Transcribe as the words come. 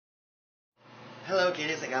Hello,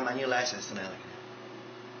 kitties. I got my new lashes tonight.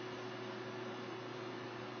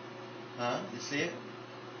 Huh? You see it?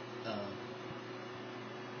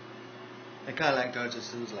 They kind of like Dr.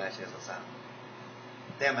 Seuss lashes or something.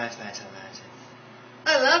 They're my style lashes.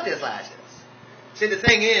 I love these lashes. See, the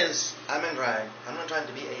thing is, I'm in drag. I'm not trying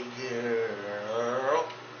to be a girl.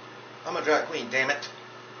 I'm a drag queen, damn it.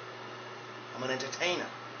 I'm an entertainer.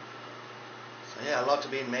 So yeah, I love to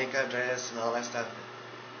be in makeup, dress, and all that stuff.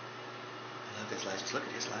 I love these lashes. Look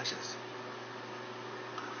at these lashes.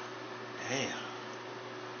 Damn.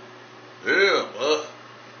 Yeah, but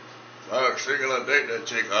if I was single and date that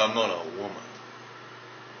chick, I'm not a woman.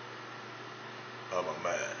 I'm a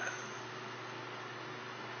man.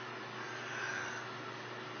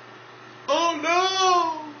 Oh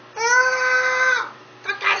no! Ah!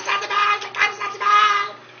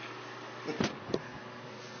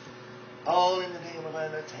 All in the name of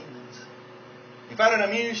entertainment. If I don't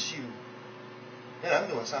amuse you, then I'm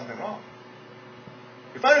doing something wrong.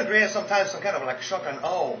 If I don't create sometimes some kind of like shock and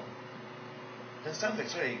awe, then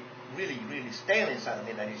something's really stale inside of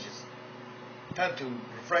me that is just time to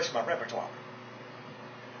refresh my repertoire.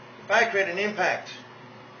 If I create an impact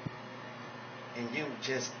and you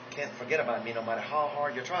just can't forget about me no matter how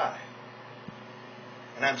hard you try,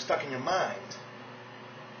 and I'm stuck in your mind,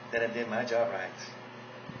 then I did my job right.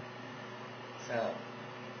 So,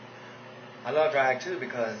 I love drag too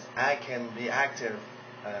because I can be active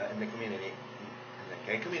in the community, in the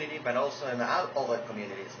gay community, but also in the other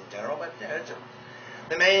communities in general. But yeah,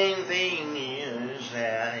 the main thing is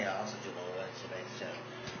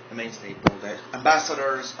the main staple, the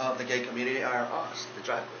ambassadors of the gay community are us, the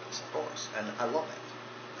drag queens, of course, and I love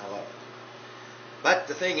it. I love it. But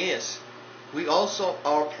the thing is, we also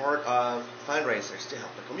are part of fundraisers to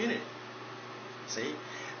help the community. See,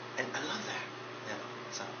 and I love that. You know,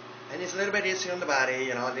 so, and it's a little bit easier on the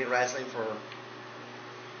body. I did wrestling for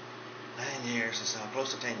 9 years or so,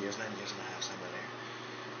 close to 10 years, 9 years and a half, somewhere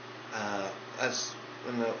there. That's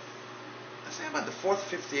when I say about the fourth,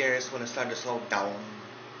 fifth year is when I started to slow down,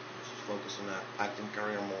 focus on the acting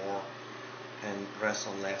career more, and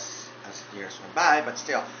wrestle less as years went by. But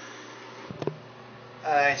still,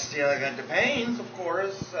 I still got the pains, of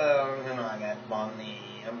course. I got bum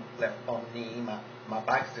knee, left bum knee. My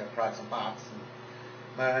back still cracks and pops, and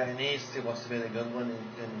my knee still wants to be a good one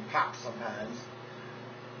and pops sometimes.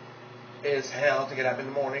 It's hell to get up in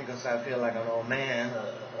the morning because I feel like an old man,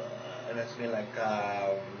 and it's been like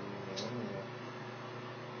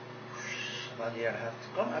about a year and a half to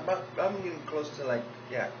come. I'm getting close to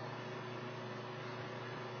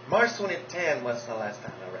March 2010 was the last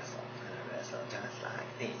time I wrestled. And I wrestled just like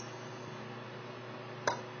this.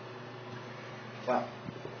 Well,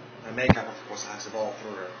 my makeup, of course, has evolved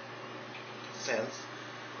through since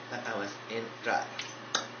that I was in drag.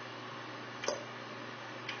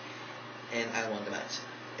 And I won the match.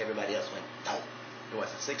 Everybody else went down. It was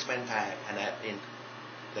a 6-man tag, and I pinned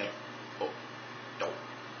them.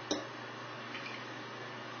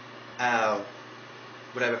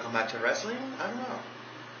 Would I ever come back to wrestling? I don't know.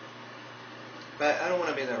 But I don't want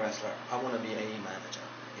to be the wrestler. I want to be a manager.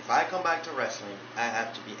 If I come back to wrestling, I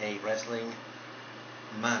have to be a wrestling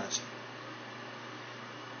manager.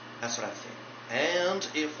 That's what I think. And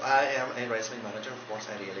if I am a wrestling manager, of course,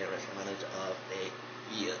 ideally a wrestling manager of the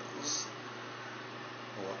heels.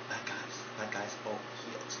 Or bad guys. Bad guys or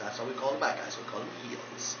heels. That's what we call the bad guys. We call them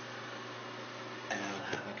heels. And I'll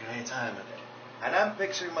have a great time with it. And I'm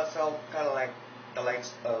picturing myself kind of like the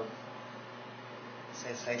likes of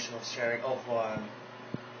Sensational Sherry Ophon.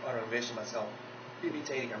 I don't envision myself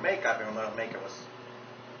imitating her makeup, even though her makeup was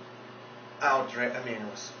it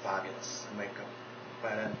was fabulous, the makeup.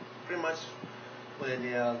 But pretty much with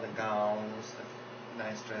the gowns, the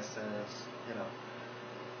nice dresses,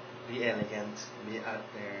 be elegant, be out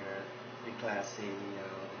there, be classy,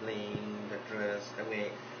 the bling, the dress, the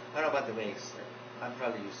wig. I don't know about the wigs. I'd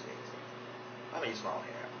probably use wigs. I'm going to use long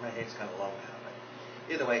hair. My hair's kind of long now, but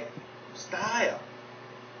either way, style.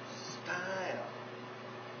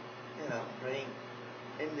 Bring,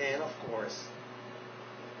 and then of course,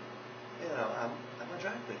 I'm a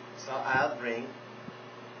drag queen, so I'll bring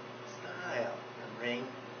style, I'll bring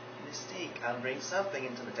mystique, I'll bring something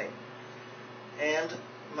into the table. And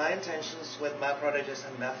my intentions with my proteges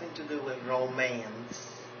have nothing to do with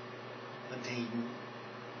romance, with dating.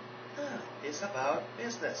 No, it's about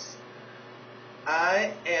business.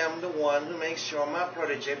 I am the one who makes sure my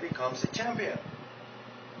protege becomes a champion.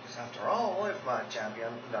 Because after all, if my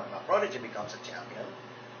protege becomes a champion,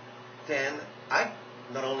 then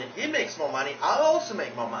not only he makes more money, I'll also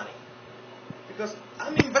make more money. Because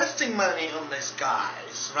I'm investing money on these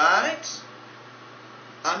guys, right?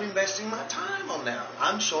 I'm investing my time on them.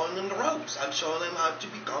 I'm showing them the ropes. I'm showing them how to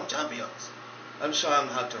become champions. I'm showing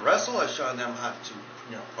them how to wrestle. I'm showing them how to,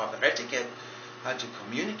 proper etiquette, how to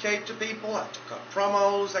communicate to people, how to cut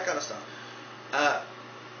promos, that kind of stuff.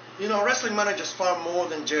 Wrestling manager is far more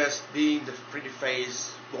than just being the pretty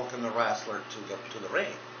face walking the wrestler to the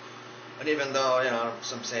ring. And even though,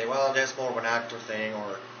 some say, well, that's more of an actor thing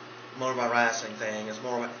or more of a wrestling thing, it's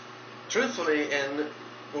more of a... Truthfully, and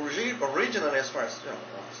originally, as far as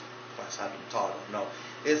I've been taught,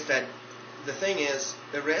 is that the thing is,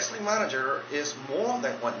 the wrestling manager is more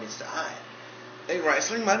than what meets the eye. A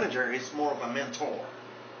wrestling manager is more of a mentor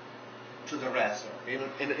to the wrestler.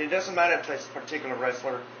 It doesn't matter if this particular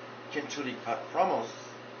wrestler can truly cut promos.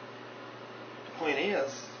 The point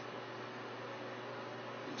is,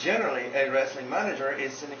 generally, a wrestling manager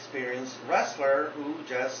is an experienced wrestler who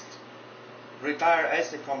just retired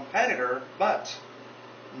as a competitor, but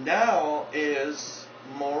now is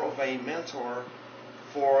more of a mentor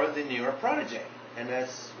for the newer protege. And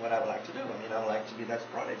that's what I would like to do. I would like to be that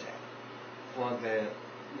protege for the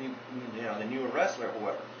newer wrestler or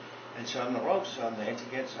whoever. And show them the ropes, show them the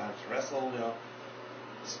etiquette, show them how to wrestle,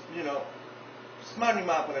 smarten him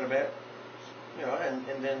up a little bit,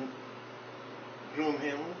 and then groom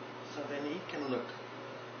him so then he can look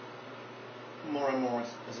more and more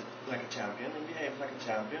like a champion and behave like a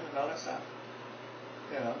champion and all that stuff.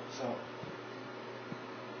 So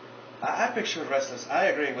I picture wrestlers. I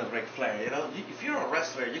agree with Ric Flair. If you're a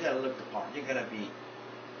wrestler, you gotta look the part. You gotta be,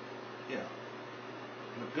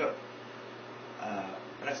 look good.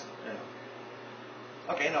 But that's,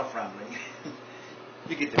 okay, enough rambling.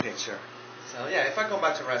 You get the picture. So yeah, if I go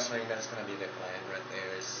back to wrestling, that's gonna be the plan right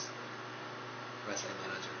there. Is wrestling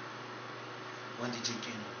manager Wendy G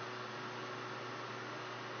Kennedy.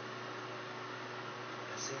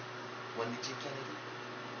 That's it. Wendy G Kennedy,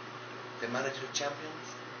 the manager of champions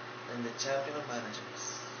and the champion of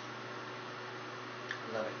managers.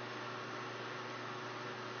 Love it.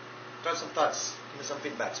 Throw some thoughts. Give me some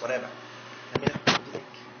feedbacks. Whatever. Let me know what you think.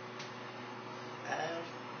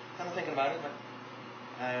 I'm thinking about it, but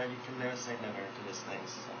you can never say never to these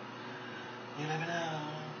things. So you never know.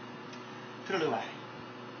 Toodaloo.